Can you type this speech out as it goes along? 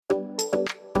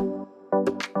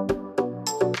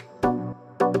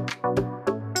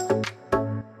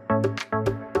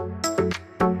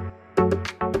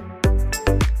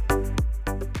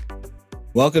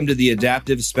Welcome to the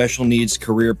Adaptive Special Needs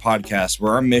Career Podcast,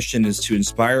 where our mission is to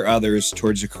inspire others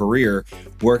towards a career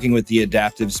working with the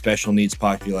adaptive special needs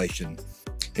population.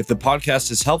 If the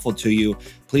podcast is helpful to you,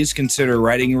 please consider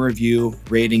writing a review,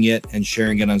 rating it, and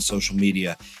sharing it on social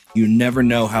media. You never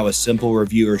know how a simple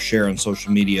review or share on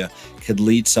social media could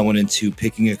lead someone into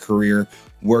picking a career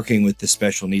working with the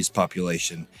special needs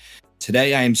population.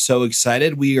 Today, I am so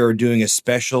excited. We are doing a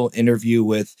special interview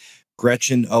with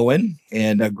Gretchen Owens.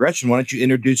 And Gretchen, why don't you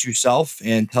introduce yourself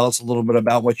and tell us a little bit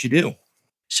about what you do?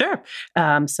 Sure.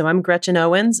 So I'm Gretchen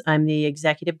Owens. I'm the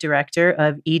Executive Director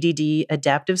of EDD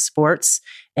Adaptive Sports.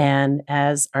 And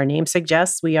as our name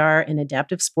suggests, we are an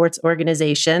adaptive sports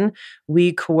organization.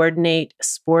 We coordinate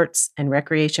sports and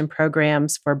recreation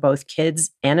programs for both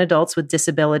kids and adults with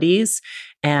disabilities.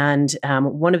 And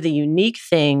one of the unique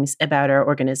things about our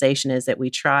organization is that we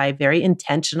try very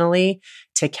intentionally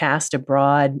to cast a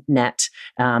broad net.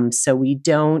 So we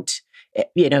don't,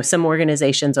 some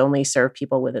organizations only serve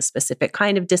people with a specific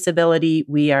kind of disability.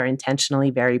 We are intentionally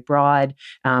very broad.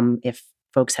 If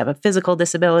folks have a physical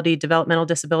disability, developmental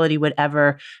disability,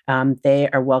 whatever, they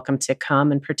are welcome to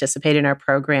come and participate in our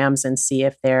programs and see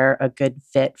if they're a good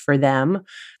fit for them.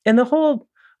 And the whole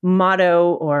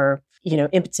motto or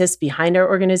impetus behind our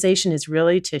organization is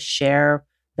really to share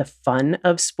the fun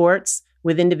of sports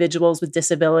with individuals with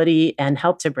disability and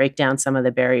help to break down some of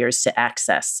the barriers to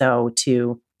access. So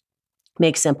to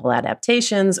make simple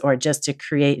adaptations or just to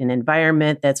create an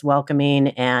environment that's welcoming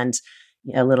and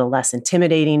a little less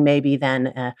intimidating maybe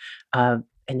than an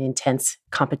intense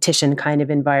competition kind of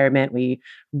environment. We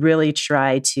really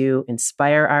try to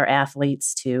inspire our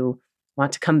athletes to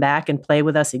want to come back and play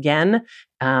with us again,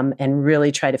 and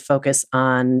really try to focus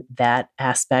on that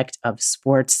aspect of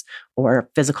sports or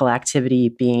physical activity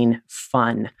being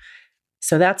fun.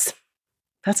 So that's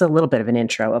a little bit of an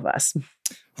intro of us.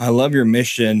 I love your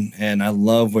mission and I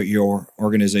love what your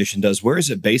organization does. Where is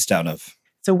it based out of?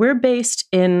 So we're based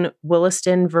in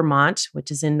Williston, Vermont,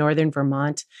 which is in northern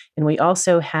Vermont. And we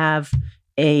also have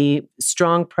a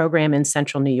strong program in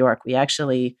central New York. We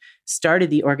actually started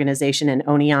the organization in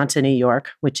Oneonta, New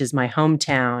York, which is my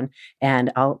hometown.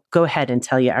 And I'll go ahead and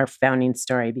tell you our founding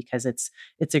story because it's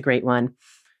a great one.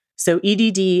 So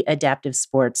EDD Adaptive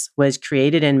Sports was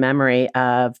created in memory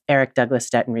of Eric Douglas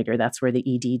Dettenreader. That's where the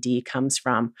EDD comes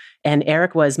from. And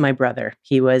Eric was my brother.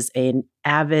 He was an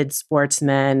avid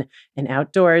sportsman, an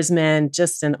outdoorsman,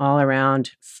 just an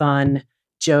all-around fun,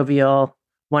 jovial,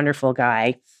 wonderful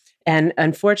guy. And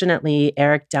unfortunately,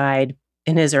 Eric died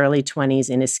in his early 20s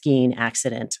in a skiing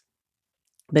accident.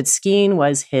 But skiing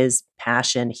was his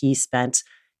passion. He spent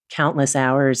countless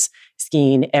hours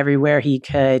skiing everywhere he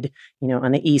could,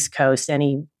 on the East Coast,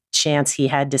 any chance he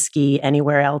had to ski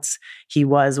anywhere else he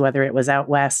was, whether it was out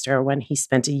west or when he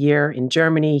spent a year in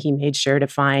Germany, he made sure to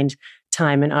find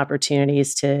time and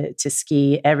opportunities to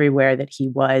ski everywhere that he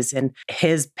was. And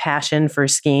his passion for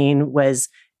skiing was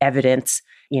evident.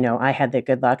 I had the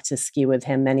good luck to ski with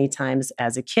him many times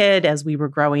as a kid, as we were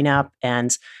growing up.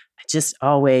 And I just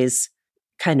always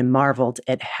kind of marveled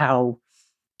at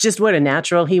just what a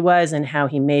natural he was and how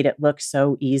he made it look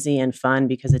so easy and fun,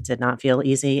 because it did not feel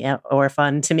easy or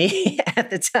fun to me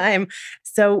at the time.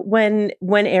 So when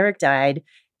Eric died,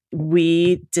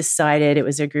 we decided, it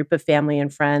was a group of family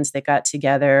and friends that got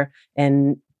together,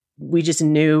 and we just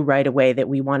knew right away that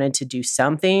we wanted to do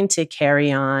something to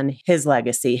carry on his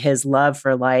legacy, his love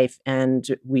for life. And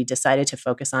we decided to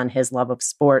focus on his love of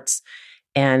sports,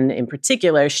 and in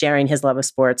particular, sharing his love of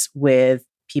sports with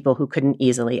people who couldn't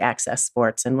easily access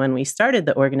sports. And when we started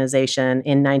the organization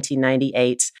in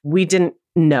 1998, we didn't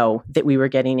know that we were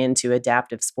getting into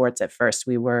adaptive sports at first.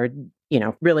 We were,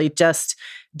 really just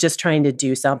trying to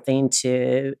do something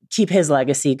to keep his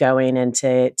legacy going and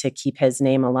to keep his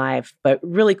name alive. But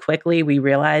really quickly, we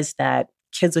realized that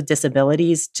kids with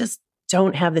disabilities just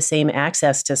don't have the same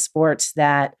access to sports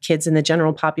that kids in the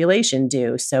general population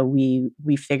do. So we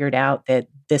figured out that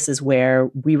this is where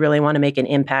we really want to make an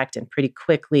impact, and pretty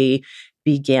quickly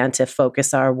began to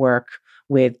focus our work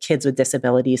with kids with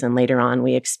disabilities. And later on,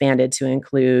 we expanded to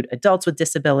include adults with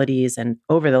disabilities. And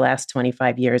over the last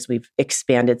 25 years, we've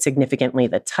expanded significantly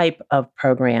the type of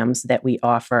programs that we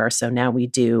offer. So now we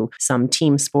do some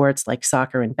team sports like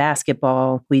soccer and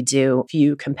basketball. We do a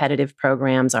few competitive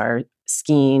programs. Our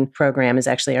skiing program is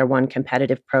actually our one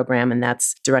competitive program, and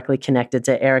that's directly connected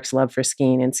to Eric's love for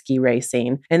skiing and ski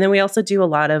racing. And then we also do a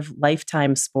lot of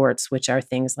lifetime sports, which are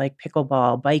things like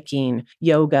pickleball, biking,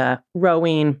 yoga,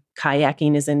 rowing,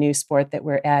 kayaking is a new sport that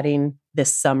we're adding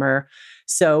this summer.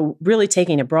 So really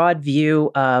taking a broad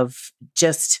view of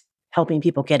just helping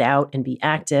people get out and be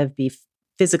active, be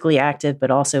physically active,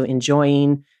 but also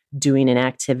enjoying doing an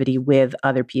activity with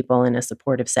other people in a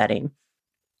supportive setting.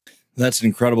 That's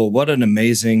incredible. What an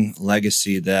amazing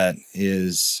legacy that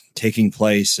is taking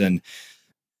place and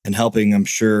helping, I'm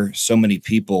sure, so many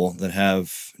people that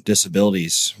have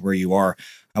disabilities where you are.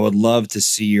 I would love to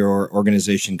see your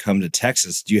organization come to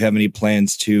Texas. Do you have any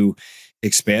plans to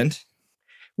expand?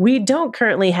 We don't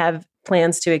currently have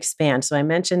plans to expand. So I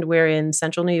mentioned we're in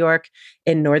central New York,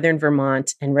 in northern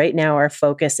Vermont, and right now our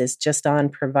focus is just on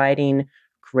providing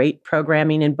great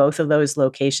programming in both of those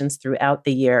locations throughout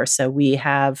the year. So we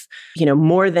have,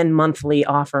 more than monthly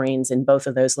offerings in both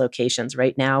of those locations.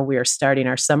 Right now we are starting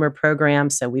our summer program.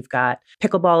 So we've got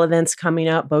pickleball events coming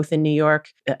up both in New York,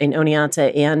 in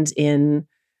Oneonta, and in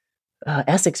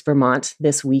Essex, Vermont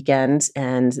this weekend,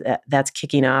 and that's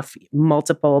kicking off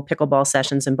multiple pickleball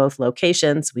sessions in both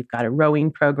locations. We've got a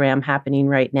rowing program happening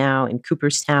right now in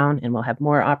Cooperstown, and we'll have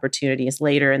more opportunities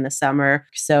later in the summer.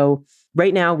 So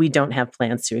right now, we don't have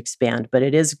plans to expand, but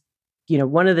it is,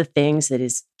 one of the things that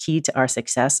is key to our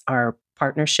success are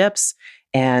partnerships.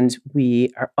 And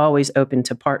we are always open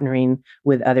to partnering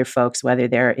with other folks, whether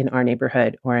they're in our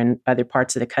neighborhood or in other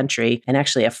parts of the country. And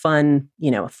actually a fun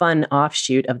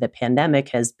offshoot of the pandemic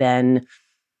has been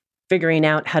figuring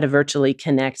out how to virtually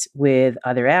connect with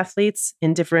other athletes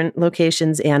in different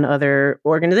locations and other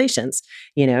organizations,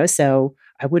 so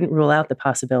I wouldn't rule out the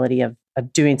possibility of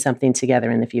doing something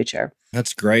together in the future.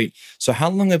 That's great. So how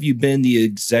long have you been the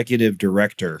executive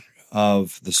director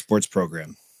of the sports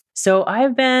program? So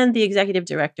I've been the executive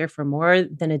director for more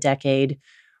than a decade.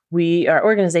 Our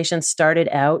organization started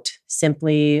out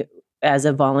simply as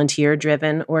a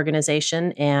volunteer-driven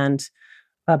organization. And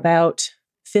about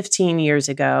 15 years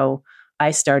ago,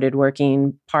 I started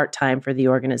working part-time for the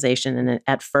organization. And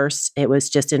at first, it was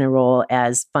just in a role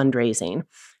as fundraising,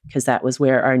 because that was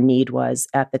where our need was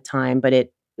at the time. But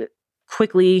it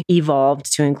quickly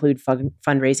evolved to include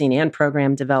fundraising and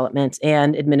program development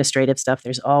and administrative stuff.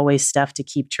 There's always stuff to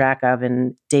keep track of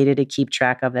and data to keep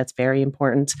track of. That's very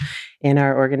important in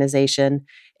our organization.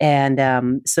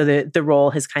 And so the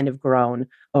role has kind of grown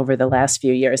over the last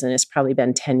few years, and it's probably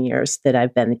been 10 years that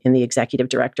I've been in the executive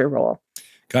director role.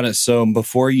 Got it. So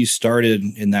before you started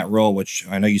in that role, which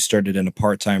I know you started in a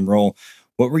part-time role,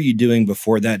 what were you doing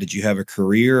before that? Did you have a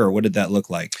career, or what did that look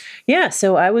like? Yeah,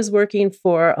 so I was working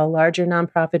for a larger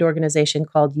nonprofit organization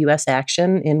called US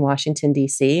Action in Washington,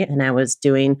 D.C., and I was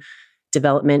doing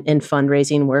development and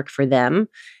fundraising work for them.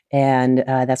 And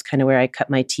that's kind of where I cut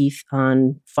my teeth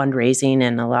on fundraising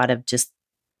and a lot of just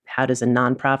how does a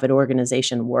nonprofit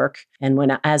organization work. And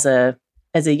as a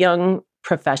young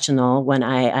professional, when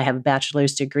I have a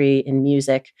bachelor's degree in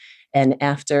music, and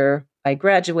after I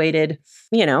graduated,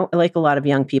 like a lot of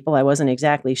young people, I wasn't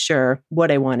exactly sure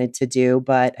what I wanted to do,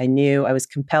 but I knew I was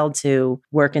compelled to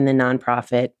work in the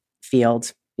nonprofit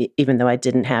field, even though I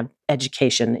didn't have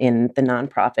education in the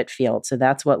nonprofit field. So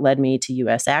that's what led me to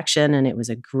US Action. And it was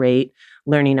a great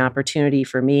learning opportunity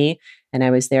for me. And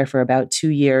I was there for about 2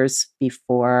 years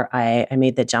before I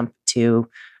made the jump to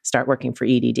start working for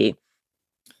EDD.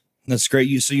 That's great.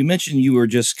 You mentioned you were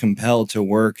just compelled to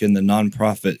work in the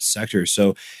nonprofit sector.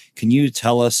 So can you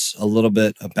tell us a little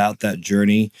bit about that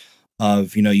journey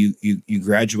of, you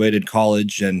graduated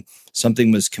college and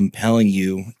something was compelling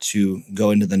you to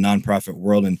go into the nonprofit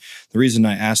world? And the reason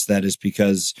I ask that is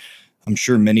because I'm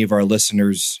sure many of our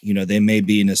listeners, they may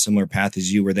be in a similar path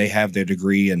as you, where they have their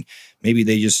degree and maybe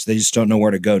they just don't know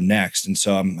where to go next. And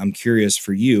so I'm curious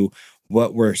for you,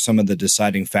 what were some of the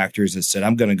deciding factors that said,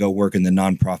 I'm going to go work in the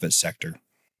nonprofit sector?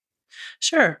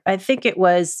 Sure. I think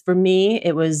for me,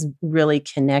 it was really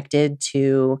connected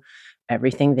to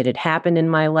everything that had happened in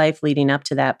my life leading up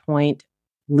to that point.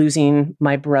 Losing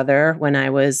my brother when I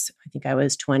think I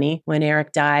was 20 when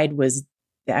Eric died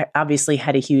obviously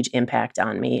had a huge impact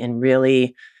on me and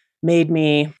really made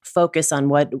me focus on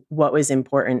what was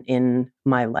important in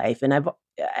my life. And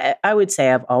I would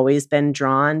say I've always been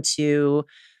drawn to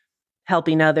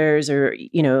helping others or,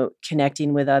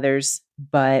 connecting with others.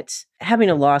 But having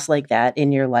a loss like that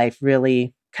in your life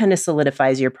really kind of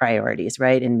solidifies your priorities,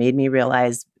 right? And made me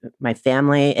realize my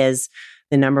family is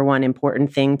the number one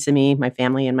important thing to me, my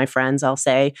family and my friends, I'll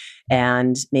say,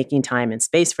 and making time and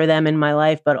space for them in my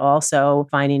life, but also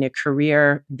finding a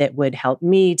career that would help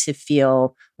me to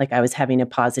feel like I was having a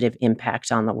positive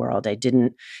impact on the world. I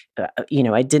didn't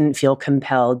feel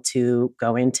compelled to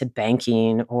go into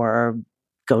banking or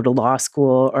go to law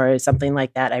school or something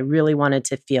like that. I really wanted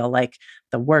to feel like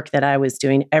the work that I was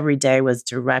doing every day was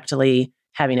directly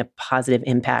having a positive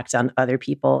impact on other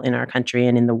people in our country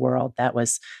and in the world. That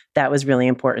was really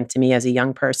important to me as a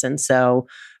young person. So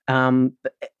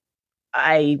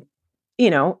I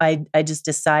just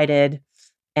decided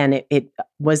And it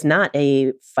was not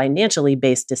a financially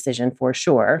based decision for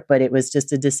sure, but it was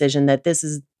just a decision that this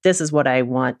is what I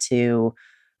want to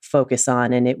focus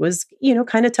on. And it was,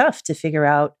 kind of tough to figure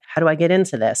out, how do I get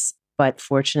into this? But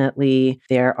fortunately,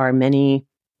 there are many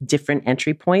different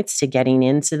entry points to getting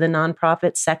into the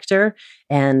nonprofit sector.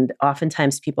 And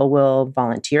oftentimes people will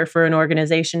volunteer for an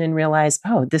organization and realize,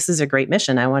 oh, this is a great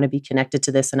mission. I want to be connected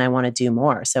to this and I want to do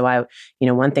more. So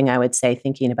one thing I would say,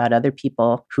 thinking about other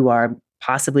people who are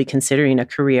possibly considering a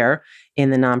career in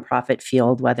the nonprofit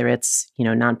field, whether it's,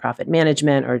 nonprofit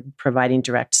management or providing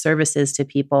direct services to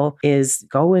people, is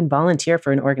go and volunteer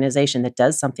for an organization that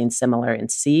does something similar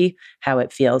and see how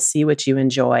it feels, see what you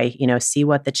enjoy, see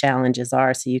what the challenges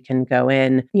are so you can go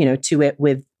in, to it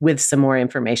with some more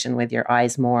information, with your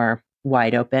eyes more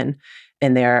wide open.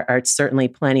 And there are certainly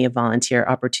plenty of volunteer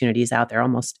opportunities out there.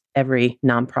 Almost every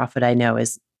nonprofit I know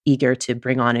is eager to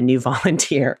bring on a new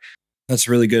volunteer. That's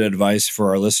really good advice for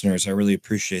our listeners. I really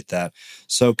appreciate that.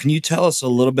 So can you tell us a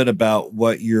little bit about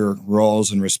what your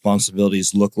roles and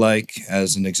responsibilities look like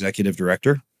as an executive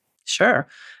director? Sure.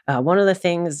 One of the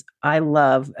things I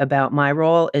love about my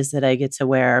role is that I get to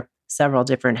wear several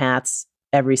different hats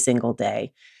every single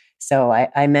day. So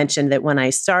I mentioned that when I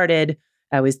started,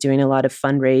 I was doing a lot of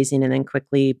fundraising, and then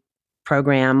quickly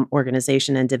program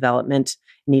organization and development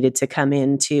needed to come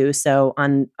in too. So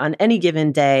on any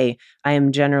given day, I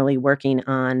am generally working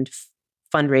on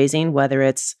fundraising, whether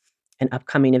it's an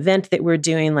upcoming event that we're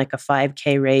doing, like a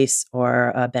 5K race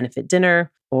or a benefit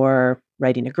dinner, or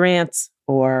writing a grant,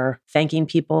 or thanking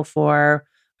people for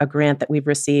a grant that we've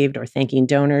received, or thanking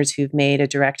donors who've made a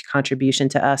direct contribution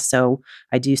to us. So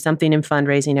I do something in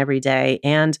fundraising every day.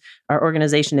 And our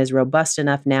organization is robust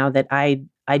enough now that I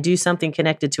do something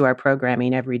connected to our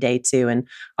programming every day too. And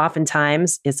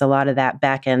oftentimes it's a lot of that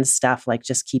back end stuff, like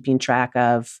just keeping track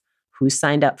of who's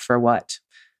signed up for what,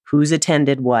 who's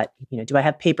attended what. Do I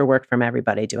have paperwork from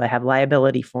everybody? Do I have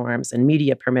liability forms and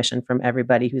media permission from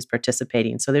everybody who's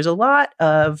participating? So there's a lot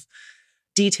of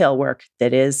detail work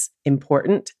that is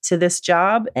important to this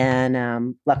job.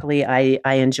 And luckily,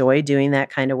 I enjoy doing that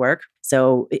kind of work.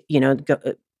 So,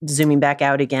 zooming back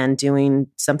out again, doing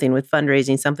something with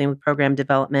fundraising, something with program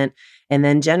development. And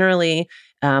then generally,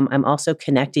 I'm also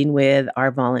connecting with our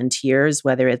volunteers,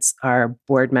 whether it's our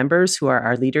board members who are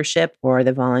our leadership or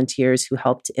the volunteers who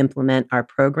help to implement our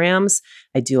programs.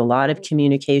 I do a lot of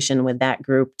communication with that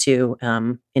group too,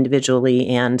 individually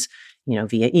and,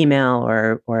 via email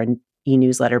or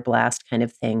e-newsletter blast kind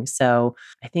of thing. So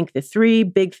I think the three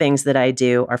big things that I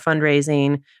do are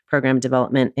fundraising, program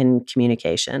development, and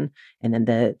communication. And then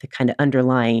the kind of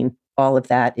underlying all of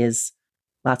that is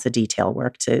lots of detail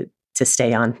work to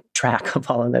stay on track of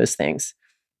all of those things.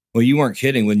 Well, you weren't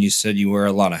kidding when you said you wear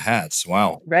a lot of hats.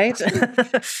 Wow. Right?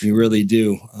 You really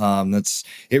do.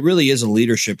 It really is a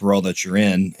leadership role that you're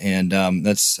in. And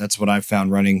that's what I've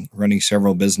found running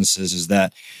several businesses, is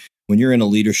that when you're in a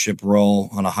leadership role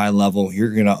on a high level,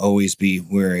 you're going to always be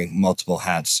wearing multiple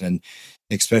hats. And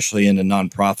especially in a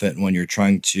nonprofit, when you're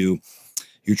trying to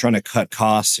cut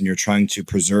costs and you're trying to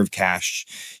preserve cash,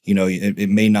 it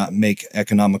may not make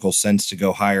economical sense to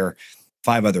go hire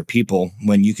 5 other people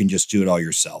when you can just do it all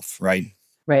yourself, right?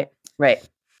 Right.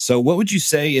 So what would you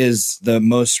say is the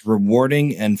most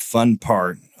rewarding and fun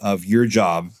part of your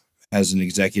job as an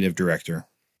executive director?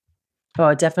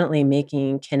 Oh, definitely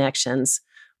making connections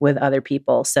with other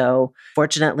people. So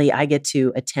fortunately, I get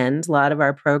to attend a lot of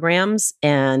our programs,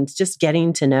 and just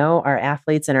getting to know our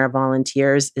athletes and our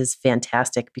volunteers is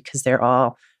fantastic because they're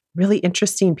all really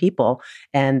interesting people,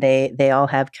 and they all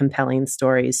have compelling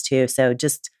stories too. So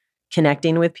just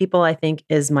connecting with people, I think,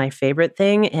 is my favorite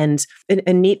thing. And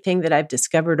a neat thing that I've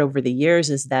discovered over the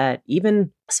years is that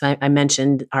I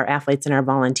mentioned our athletes and our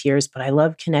volunteers, but I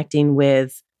love connecting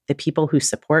with the people who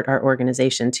support our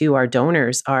organization too. Our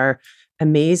donors are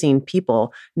amazing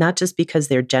people, not just because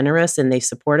they're generous and they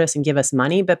support us and give us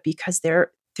money, but because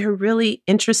they're really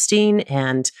interesting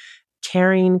and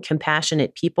caring,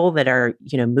 compassionate people that are,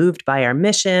 moved by our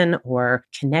mission or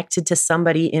connected to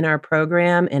somebody in our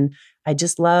program. And I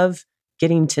just love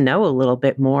getting to know a little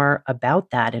bit more about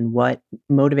that and what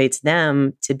motivates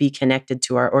them to be connected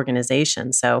to our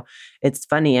organization. So it's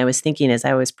funny, I was thinking as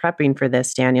I was prepping for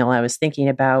this, Daniel, I was thinking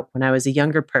about when I was a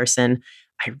younger person,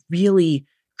 I really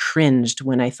cringed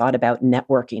when I thought about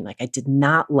networking. Like I did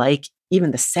not like even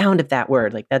the sound of that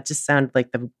word. Like that just sounded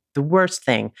like the worst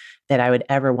thing that I would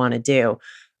ever want to do.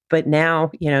 But now,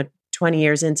 20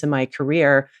 years into my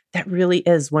career, that really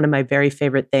is one of my very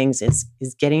favorite things is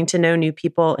getting to know new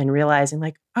people and realizing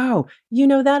like, oh,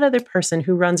 that other person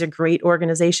who runs a great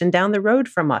organization down the road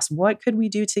from us, what could we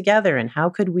do together? And how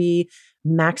could we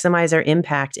maximize our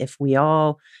impact if we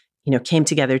all, came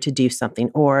together to do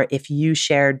something, or if you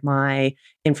shared my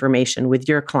information with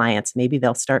your clients, maybe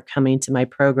they'll start coming to my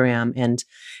program. And,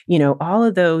 all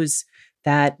of those,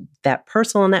 that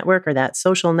personal network or that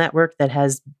social network that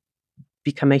has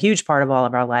become a huge part of all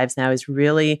of our lives now is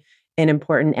really an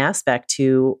important aspect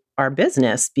to our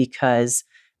business, because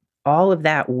all of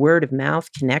that word of mouth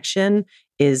connection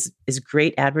is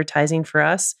great advertising for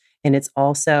us. And it's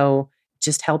also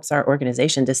just helps our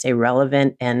organization to stay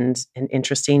relevant and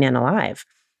interesting and alive.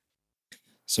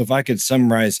 So, if I could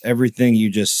summarize everything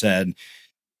you just said,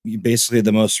 basically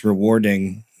the most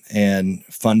rewarding and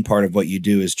fun part of what you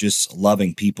do is just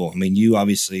loving people. I mean, you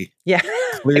obviously Yeah,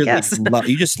 I clearly guess.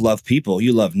 you just love people.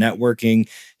 You love networking.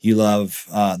 You love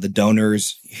the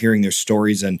donors, hearing their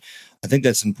stories. And I think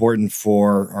that's important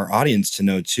for our audience to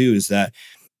know too, is that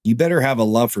you better have a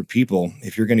love for people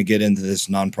if you're going to get into this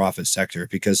nonprofit sector,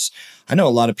 because I know a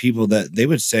lot of people that they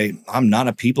would say, I'm not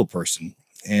a people person.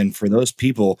 And for those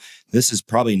people, this is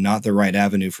probably not the right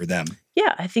avenue for them.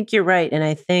 Yeah, I think you're right. And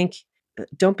I think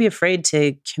don't be afraid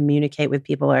to communicate with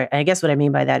people. Or I guess what I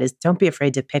mean by that is don't be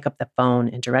afraid to pick up the phone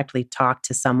and directly talk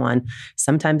to someone.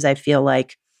 Sometimes I feel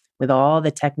like with all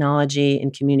the technology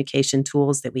and communication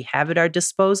tools that we have at our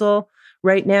disposal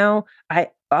right now,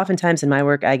 oftentimes in my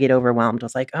work, I get overwhelmed. I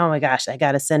was like, oh my gosh, I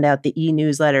got to send out the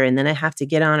e-newsletter, and then I have to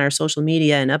get on our social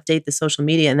media and update the social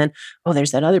media. And then, oh,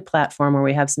 there's that other platform where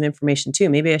we have some information too.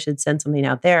 Maybe I should send something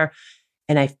out there.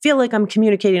 And I feel like I'm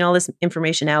communicating all this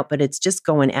information out, but it's just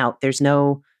going out. There's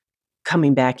no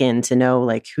coming back in to know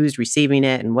like who's receiving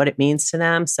it and what it means to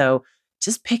them. So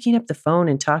just picking up the phone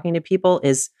and talking to people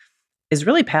is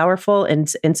really powerful. And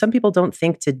some people don't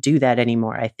think to do that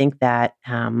anymore. I think that,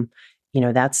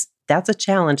 that's a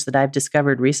challenge that I've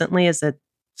discovered recently, is that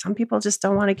some people just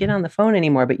don't want to get on the phone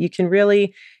anymore, but you can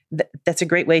really, that's a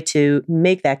great way to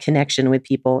make that connection with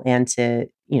people and to,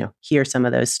 hear some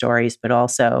of those stories, but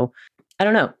also, I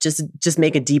don't know, just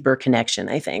make a deeper connection,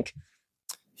 I think.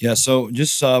 Yeah. So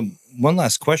just one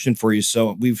last question for you.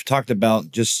 So we've talked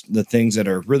about just the things that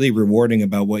are really rewarding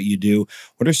about what you do.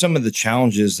 What are some of the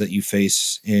challenges that you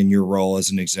face in your role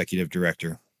as an executive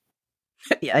director?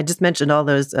 Yeah, I just mentioned all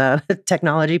those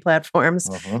technology platforms.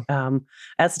 Uh-huh.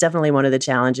 That's definitely one of the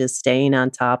challenges, staying on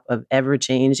top of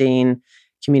ever-changing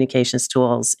communications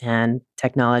tools and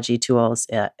technology tools,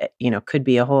 could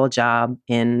be a whole job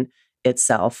in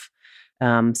itself.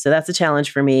 So that's a challenge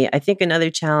for me. I think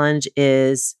another challenge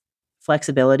is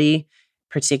flexibility,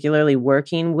 particularly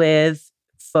working with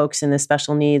folks in the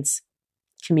special needs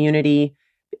community.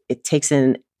 It takes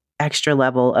an extra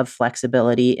level of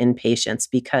flexibility and patience,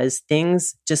 because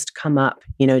things just come up,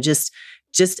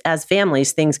 just as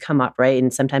families, things come up, right?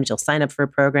 And sometimes you'll sign up for a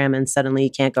program and suddenly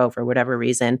you can't go for whatever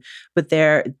reason. But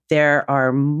there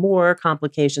are more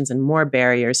complications and more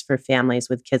barriers for families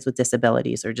with kids with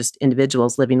disabilities, or just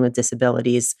individuals living with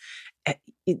disabilities.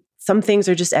 Some things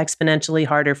are just exponentially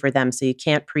harder for them. So you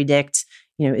can't predict,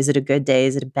 is it a good day?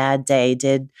 Is it a bad day?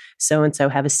 Did so-and-so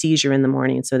have a seizure in the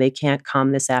morning so they can't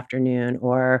come this afternoon?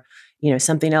 Or,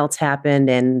 something else happened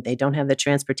and they don't have the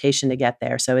transportation to get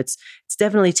there. So it's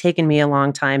definitely taken me a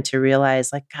long time to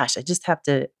realize, like, gosh, I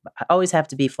always have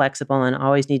to be flexible and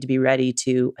always need to be ready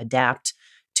to adapt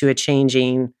to a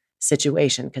changing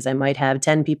situation, because I might have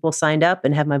 10 people signed up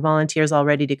and have my volunteers all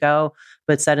ready to go,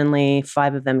 but suddenly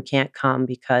 5 of them can't come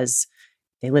because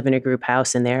they live in a group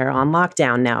house and they're on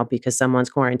lockdown now because someone's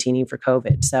quarantining for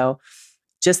COVID. So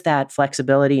just that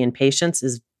flexibility and patience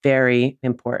is very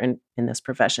important in this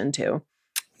profession too.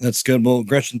 That's good. Well,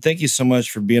 Gretchen, thank you so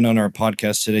much for being on our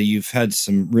podcast today. You've had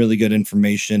some really good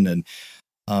information, and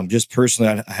just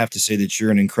personally, I have to say that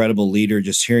you're an incredible leader.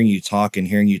 Just hearing you talk and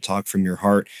hearing you talk from your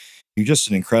heart, you're just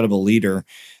an incredible leader,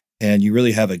 and you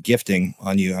really have a gifting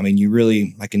on you. I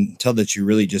mean, I can tell that you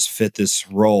really just fit this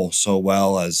role so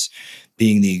well as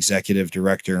being the executive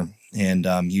director, and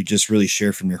you just really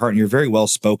share from your heart, and you're very well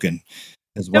spoken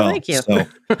as Oh, well. thank you. So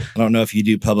I don't know if you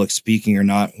do public speaking or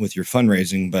not with your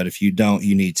fundraising, but if you don't,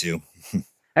 you need to.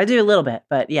 I do a little bit,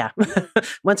 but yeah,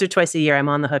 once or twice a year, I'm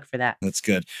on the hook for that. That's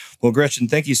good. Well, Gretchen,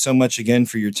 thank you so much again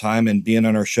for your time and being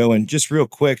on our show. And just real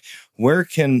quick, where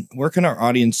can our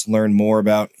audience learn more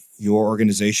about your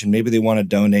organization? Maybe they want to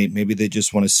donate. Maybe they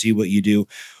just want to see what you do.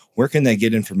 Where can they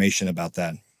get information about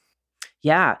that?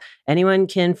 Yeah, anyone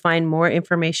can find more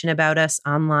information about us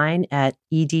online at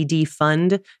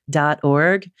eddfund.org.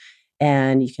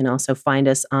 And you can also find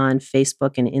us on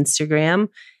Facebook and Instagram.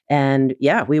 And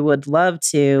yeah, we would love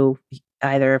to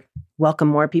either welcome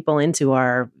more people into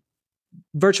our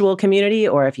virtual community,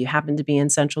 or if you happen to be in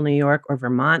Central New York or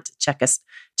Vermont, check us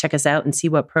out and see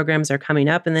what programs are coming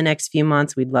up in the next few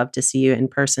months. We'd love to see you in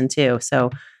person too. So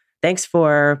thanks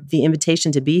for the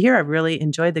invitation to be here. I really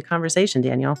enjoyed the conversation,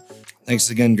 Daniel. Thanks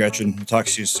again, Gretchen. We'll talk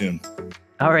to you soon.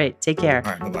 All right. Take care.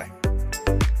 All right. Bye-bye.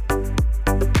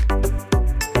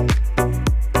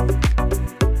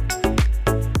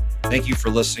 Thank you for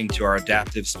listening to our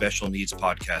Adaptive Special Needs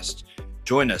podcast.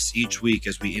 Join us each week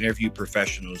as we interview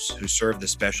professionals who serve the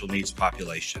special needs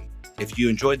population. If you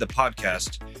enjoyed the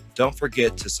podcast, don't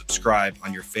forget to subscribe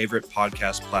on your favorite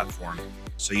podcast platform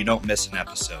so you don't miss an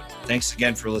episode. Thanks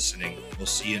again for listening. We'll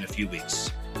see you in a few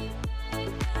weeks.